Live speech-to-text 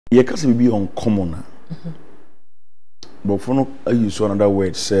ye kase be uncommon but for no I use another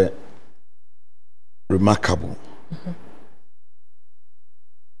word say remarkable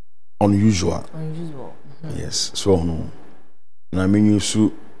unusual yes so no na me use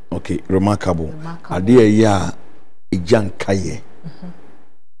okay remarkable ade ya ejankaye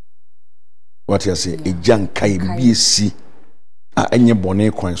what you say ejankaye bi esi a enye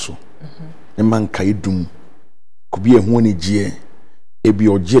bone kwan so e man kai dum ko bi ehu ne gie e bi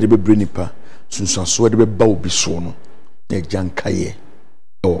ogie de bebre nipa sunsuaso de beba obi so no ejankaye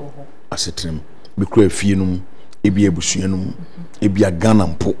o asetrem bi kura fie num e bi ebusua num e bi agana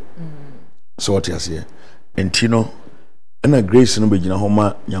mpo so what you say entino na grace no begina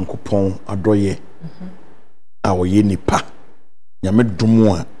homa nyankopon adoye a woye nipa nyame dum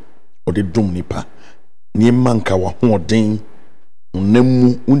a ode dum nipa ni manka wa hoden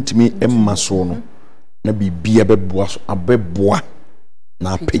onam untimi emma so no na bibia beboa so abeboa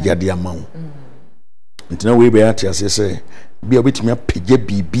na apegyade amawo ntina we be ate ase se bia obetimi apegya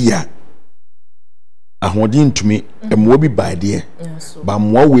bibia ahoden ntumi emwo bi baade ba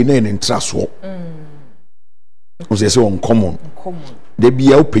mwa we na ne ntraso say uncommon de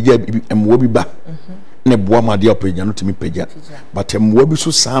bia opegya emwo bi ba ne boa ma de opegya no timi pegya but emwo bi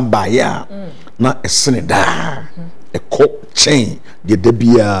so san ba ya na esene da ekọ chen de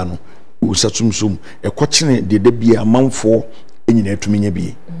bia no usatumsum ekọ chene de bia manfo enyina atumi nya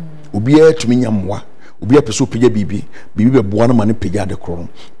bi obi atumi nya mwa obi apeso pegya bibi be boa no ma ne pegya de kro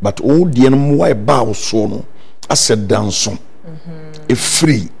but all de no mwa e ba wo so no asedanso e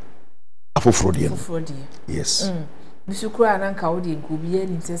free afoforo de yes bisukura na nka wo de gobie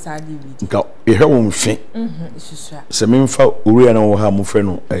ni sesa de wi nka ehwe wo mfe isusua se memfa owura na wo ha mo fe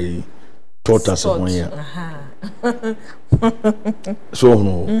no ai tortas honya so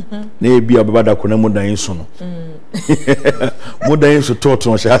no na ebi abada ko na mudan so no mudan so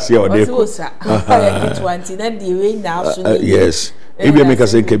torto sha ase o de ko yes ebi make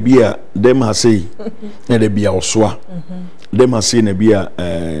say nke bia dem ha say na de bia osoa dem ha say na bia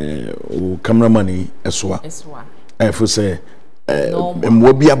o cameraman esoa for say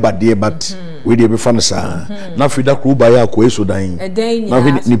emwo bia bade but we dey be fan sa na frida kru ba ya ko eso dan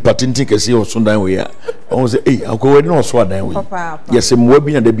na ni patenti kese o so dan we ya on say akọ we no so dan we yes emwo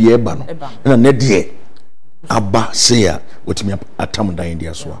bi na de bia eba no na ne de aba say ya wotimi atam dan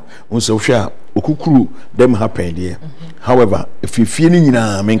dia so on say hwe okukuru dem happen there however if you feel ni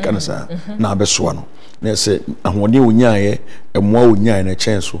nyina menka na sa na abesoa no na say ahode onyae emwo onyae na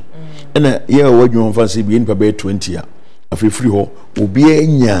chen so na ye wadwon fa say bi nipa be 20 a afifiri ho obi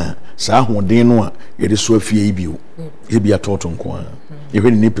anya sa ahoden no a yede so afie ibio e bia toto nko a ye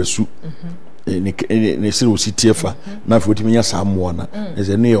hwe ni pesu ne sire ositiefa na afi otimi nya sa mo na is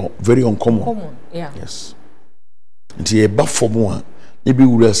a very uncommon yes nti e ba fomo a e bi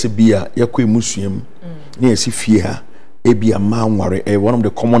wura se bia yakọ emusuam na esi fie ha e bia ma nware one of the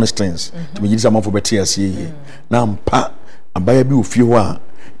commonest things to me gidi sama fo beti ase yi na mpa abaya bi ofie ho a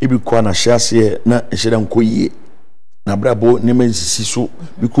e bi kwa na hyase na hyeda nkoyie na brabo ne mensisi so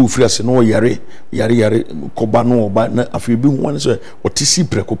bi ko ofie ase no yare koba no oba na afi bi ho an so otisi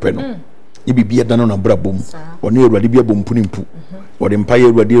prekope no e bi bia dano na brabo mu oni ewrade bia bompuni mpu wode mpa ye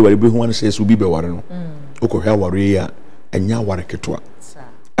ewrade bi ho an so so bi be ware no okohwa ware ya enya ware ketwa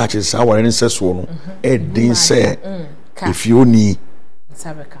ache sa ware ne seso no e din se if you ni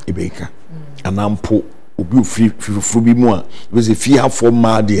sabeka ibeka anampo obi ofifuru bi mu a we se fi hafo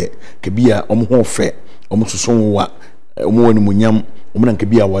ma de ke bia omho fe omsusun wa omwoni munyam omna nke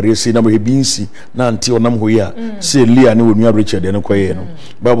bia ware se na be binsi na anti onam ho ya se lia ne wonu Richard ne koye no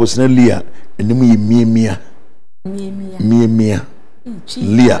bible se na lia enim ye miemia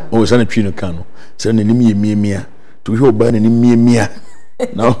lia o se na twi no kan no se na enim ye miemia to hwe oba na enim miemia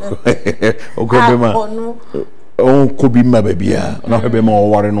na o ko be ma on ko bi ma ba bia na hwe be ma o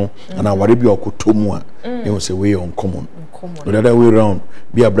ware no na ware bi okotomu a e o se we uncommon the other way around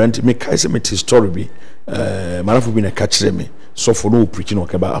be a brand me kai se me story bi marafu bi na ka kire me so for no preaching o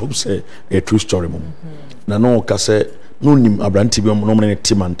kaba I hope say a true story mum na no ka se no nim abranti bi no me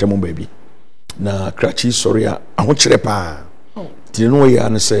tim antemo ba bi na krachi story a ho kire pa ti no ya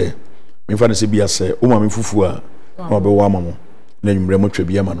na se me fa na se bia se o ma me fufu a no be wa mamo na nwumre mo twa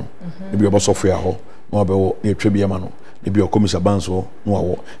bia ma no e bi obosofo ya ho no be wo na twa bia ma no e bi okomisa banso no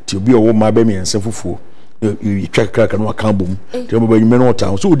wo ti obi o wo ma be me ense fufu you check crack no account boom ti obo nyime no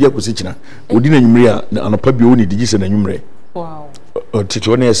ta so odi akosi kina odi na nwumre a anopa bi o ni digi se na nwumre wow ti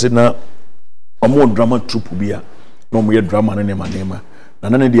to na yesi na omo drama troupe bi a no mo ye drama na nema na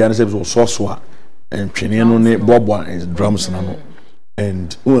na di an se so a entwene no ne bobo drums na no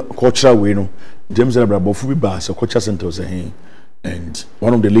and cultural way no James na brabo fu bi ba se culture center say and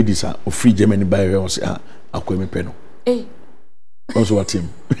one of the ladies of free Germany by her was akwemi peno also what him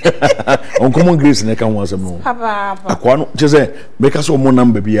on common grace na kan was no papa akwa no je say make us mo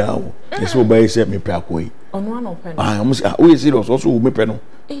number bia wo so buy say me pe akwa yi ono ano peno almost we serious also me peno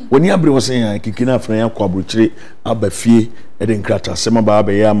when you abre was saying kikina afran ya kwa abrochire abafie e de nkrata sema ba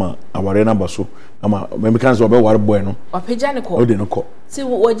ba ya ma aware na baso ama me kan so be ware boy no wapeja ne ko o de no ko si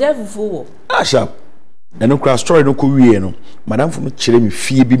woja fufu wo sharp eno kra story no ko wie no madam fu no kire me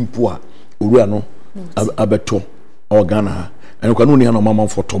fie bi mpo a owura no abeto organa eno kwa no ni na mama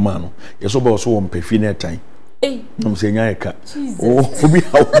foto ma no yeso ba so wo mpefi na etan no se nya eka obi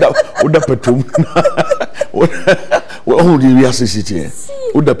oda petum o di wi asisiti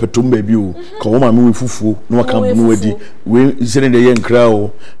oda petum ba bi o ka wo ma me fufuo no waka no wadi we sene de ye nkra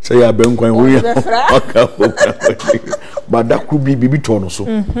o se ya benkwan wo ya aka ba da ku bibi to no so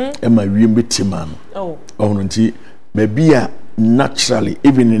e ma wiem betima no no nti ba bia naturally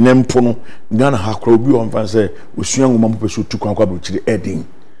even in empo no Ghana hakra obi on fan say osua ngoma mo peso tukwan kwa brochire edin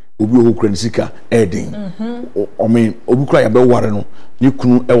obi ho kura nisika edin I mean obi kura ya be ware no ni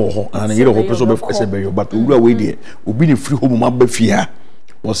kunu e wo ho ana yire ho peso be fese be yo but obi we dey obi ni free home ma ba fia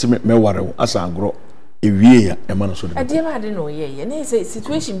wo se me ware wo asa agro ewie ya e ma no so de ade ma de no ye na say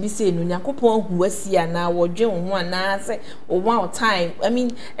situation bi say no yakopon hu asia na wodwe ho ana say o one time I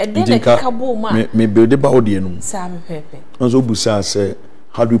mean e de na kabo ma me build ba ode no sa me pepe nso busa say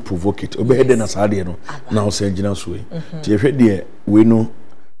how do you provoke it obi head na sa de no na o say ngina so yi ti ehwe de we no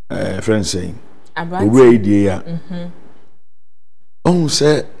friend saying obi de ya on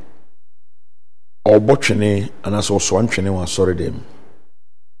say obotwene ana so so antwene wa sorry dem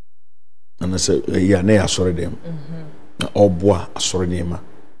and I say yeah na asori dem na oboa asori dem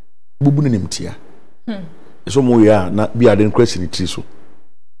bubu ne mtia so mo ya na bia den question ti so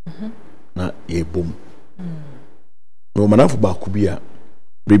na e bom no manafo ba ku bia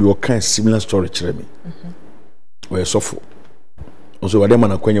baby o kan similar story kire me we sofo so wade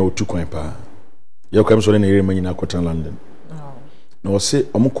mana kwanya otu kwan pa ye kwam so ne yere manyi na Cotton London na o se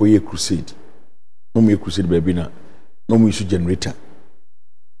omokoye crusade no me crusade baby na no mo issue generator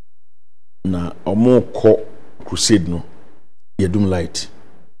na omo ko crusade no yedum light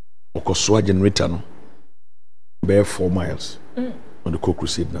okosoa generator no be 4 miles on the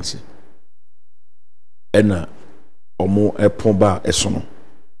crusade na se ena omo epon ba esono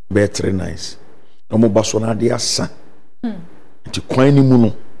be 3 nice omo baso na de asa nti kwan ni mu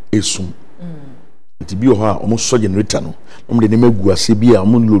no esum nti bi o ha omo so generator no omo de ne magu ase bi a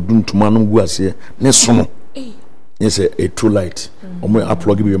omo lodu ntuma no gu ase ne sono yes a true light omo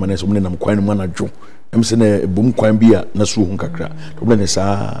upload bi manes omo nam kwan mu anadwo em se na bom kwan bi a na so hu kakra problem ne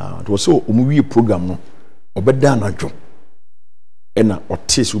sa to so omo wi program no obeda anadwo ena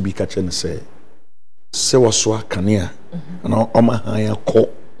otis ubi ka che ne se waso akane a na oma han ya ko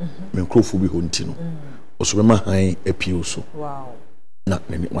menkrofo bi ho nti no oso be ma han apio so wow na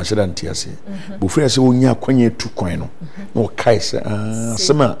ne ma sheda ntiase bo frɛ se onya kwanye tu kwan no na o kai se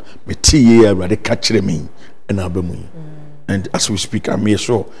asema metiye ya awade ka kire me na abamu and as we speak I'm here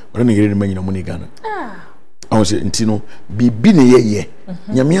sure but na yere ne manyina mu ni Ghana I was nti no bibi ne ye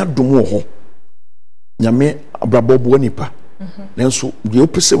nyame adom wo ho nyame abrabobo nipa nanso de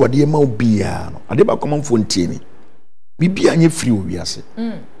opese wade ma obia no ade ba komamfo ntie ni bibi anye free wo wiase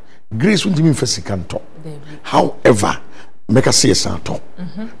grace won't even first canto however make us say santo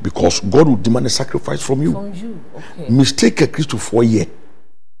because God will demand a sacrifice from you okay mistake a Kuffuor ye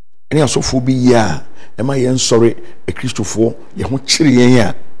any asophobia am I sorry a Kuffuor ye ho kire yen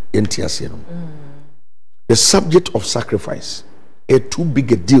ya entiase no the subject of sacrifice a too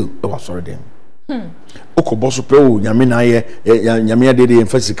big a deal was sorry them okoboso pe o nyame na ye nyame ade de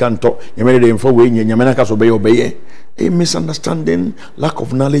emphasize kanto nyame de emfa we nyame na kaso be ye obeye a misunderstanding, lack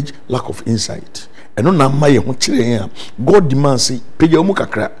of knowledge, lack of insight. And no na ma ye ho kire yen God demands peja omu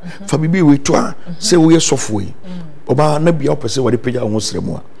kakra fa bibi we to a say we sofo we oba na bia opese we peja ho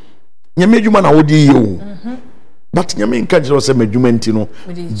sremu a nyame adwuma na wodi ye o but nyame nka jiro say madwuma nti no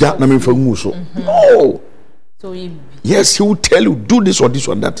da na me fa ngu so no so yes he will tell you do this or this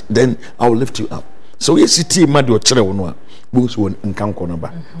or that then I will lift you up so yes it ma de o kire wo no a bo so nkan ko no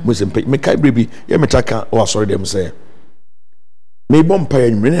ba mo se me kai brebi ye metaka o asori dem say me bom pa ya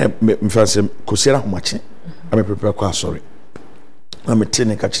nyime me fanse kosiera homache am prepare ko asori na me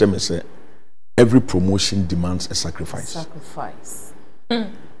tene ka kire me say every promotion demands a sacrifice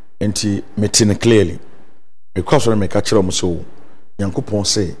enti me tene clearly because when me ka kire mo so Yankopon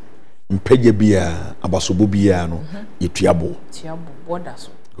say mpege bia abasobo bia no etuabo boda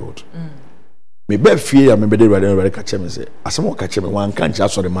so good me be fie ya me be de rade ka kire me say asem o ka kire me wan kan kire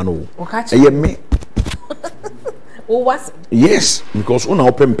asori ma no eye me was yes because una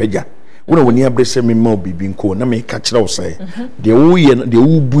open peja una woni abrese me ma bibi nko na me ka kire wo sai de wo ye de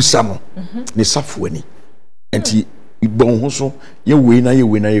wo busa no ne safo ani enti ibon ho so ye we na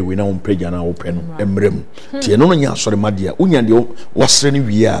wo peja na wo pe no emrem ti eno no nya asore made a unya de wasre ne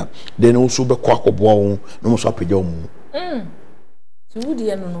wie a de no so be kwa akobo wo no so apeja wo mu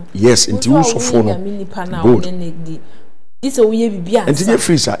yes enti wo so fo no this we be and enti ye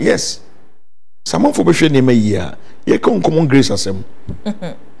free sir yes some for be hwe ne ma yi a ye kon common grace asem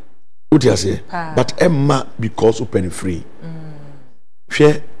what you say but Emma because open free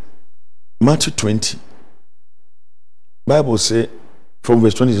share Matthew 20 Bible say from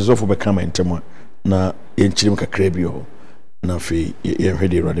verse 20 so for become entema na enchirim kakra bi ho na fe ye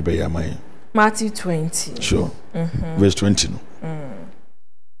hwede rade be yaman Matthew 20 sure verse 20 no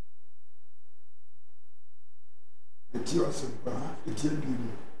eti osepa eti adunu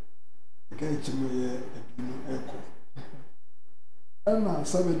ka echimo ye adunu eko ana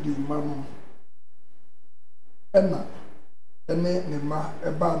sabedi mano ana ene ne ma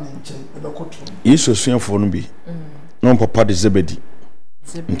eba ne nchen ebekoto Yesu suafo no bi no papa de Zebedi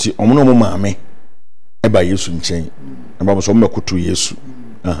nti omo no maame eba Yesu nchen na baba so mmekoto Yesu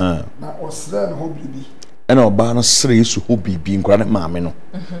na osra ne ho bibi ena oba no sere Yesu ho bibi nkora ne maame no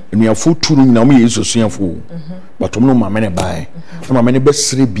enuafo tu no nyina mo Yesu suafo but omo no maame ne bae na maame ne be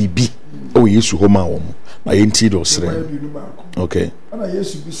sere bibi o Yesu ho ma wo mo na yenti do sere okay ana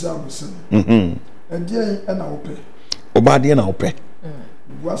Yesu bisa amse endie ana ope oba de na ope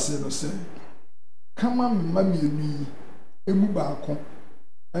buase no se kama mma mienu emu baako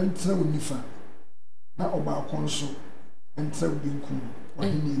entra onifa na obaako nso entra binkum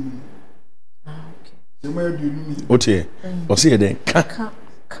wahini enu okay sema aduonu mi otie o se den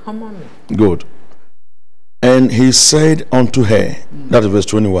come on good and he said unto her that is verse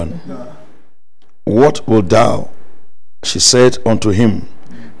 21 what wilt thou she said unto him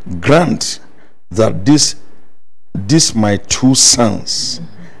grant that this my two sons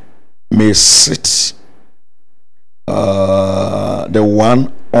may sit the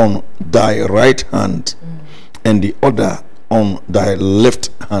one on thy right hand and the other on thy left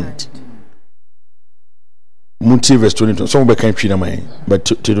hand. Munti verse 22. Some be kan twi na man, but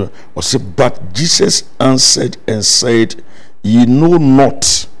Jesus answered and said, ye know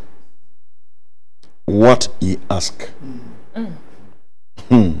not what ye ask.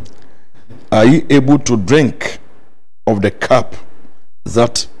 Are ye able to drink of the cup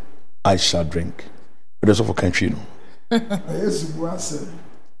that I shall drink? It is for country no. Yesu buase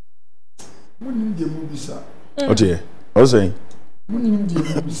munim de mu bisa okay I was saying munim de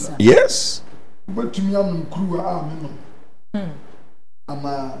mu bisa yes betumi anum kruwa a me no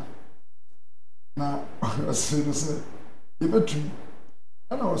ama na asere se e betumi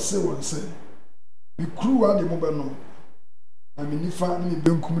ana o se won se me kruwa de mo be no na me nifa na me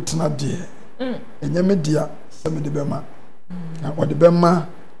benkum tena de enye me dia se me de be ma na o de be ma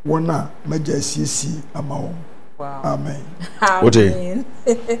wona maja asiesi ama wo. Wow. Amen. Amen.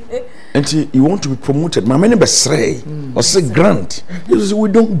 And you want to be promoted. My many besray or say grant. You say we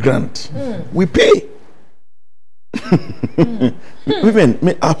don't grant. We pay.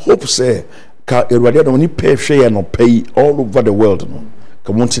 Even I hope say ka erwade don't pay share no pay all over the world no.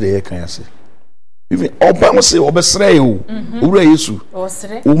 Come on to the air can I say. Even Obama say obesray o. Ura Yesu.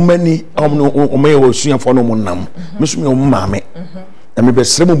 O many o me o suan for no monam. Me so me o maame. E me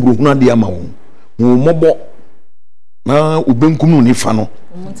besray mo buru huna de ama wo. Wo mobo na ubenkum ni fa no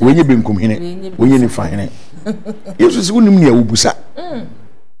wenye benkum hene wenye ni fa hene Yesu si wonim ne awubusa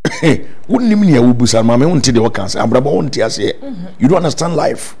wonim ne awubusa ma me wonte de wakanse abrabo wonte ase you don't understand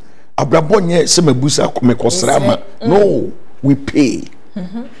life abrabo nye se mabusa me kosra ma no we pay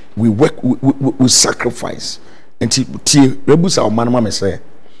we work we sacrifice and tie rebusa o manama me say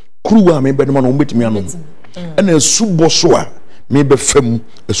kruwa me be no ma no betimi anom na subo so a me be fam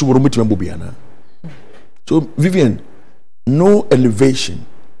subo no betimi bobiana. So Vivian, no elevation,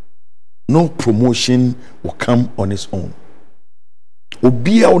 no promotion will come on its own.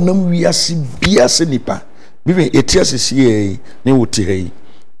 Obia onam wiase biase nipa. Vivian etias sie ne wote hei.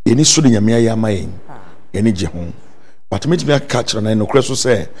 Eni so de nyame ayama yen. Eni je ho. But me timi catch na no kreso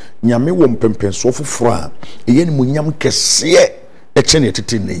say nyame wo mpempenso foforo a eye ni munyam kese e che ne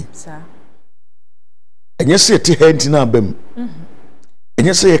tete nei. Sa. Enye se ete he ntina abam.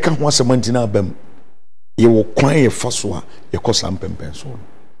 Enye se ye ka ho asema ntina abam. Ye wo kwan ye faso a ye kosa mpempenso.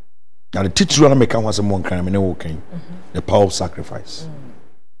 Na the titru na meka ho asema nkran me ne wo kan. The power of sacrifice.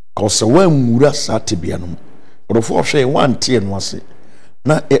 Cause when mura satibia no. Orofo hwe wan tie no ase.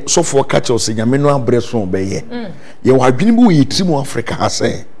 Na so for catch us nyame no abreso be ye. Ye wadwene bu ye trimu Africa ha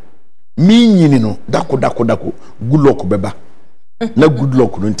say. me nyini no dako good luck beba na good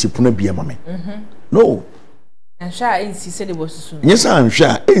luck no ntipu na bia mame no ansha ensi se de bosusu nyesa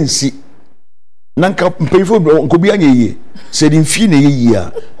ansha ensi nanka mpayfo ko bia nyeye se di mfi na yeyi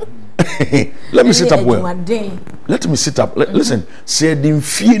a let me sit up well. Let me sit up. Listen, say the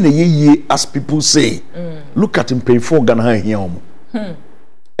fear na ye as people say. Look at him pay for Ghana here.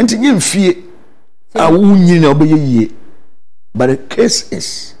 And to fear a wound obey ye. But the case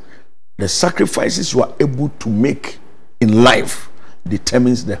is the sacrifices you are able to make in life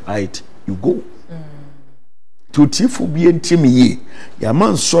determines the height you go. To tifu be and timmy ye. Ya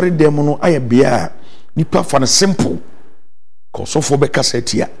man sorry demono I be nipa for simple. Cause of Beka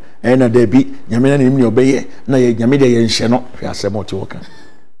setia. Ena debi nyame na nim ne obeye na ye nyame de ye nhye no hwe asem to woka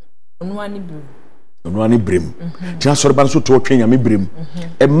onu ani brem ti asore ban so to twa nyame brem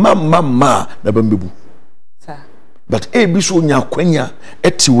e mamma na bambebu sa but e bi so nya kwanya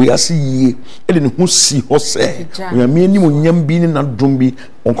eti we ase yie e de ne hu si ho se nyame ni nyam bi ni na dom bi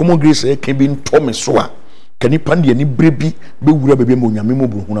onkomo grace e kan bi nto me so a kani pande ni brebi be wura bebe mo nyame mo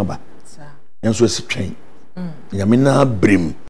buru hu na ba sa enso esi twen nyame na brem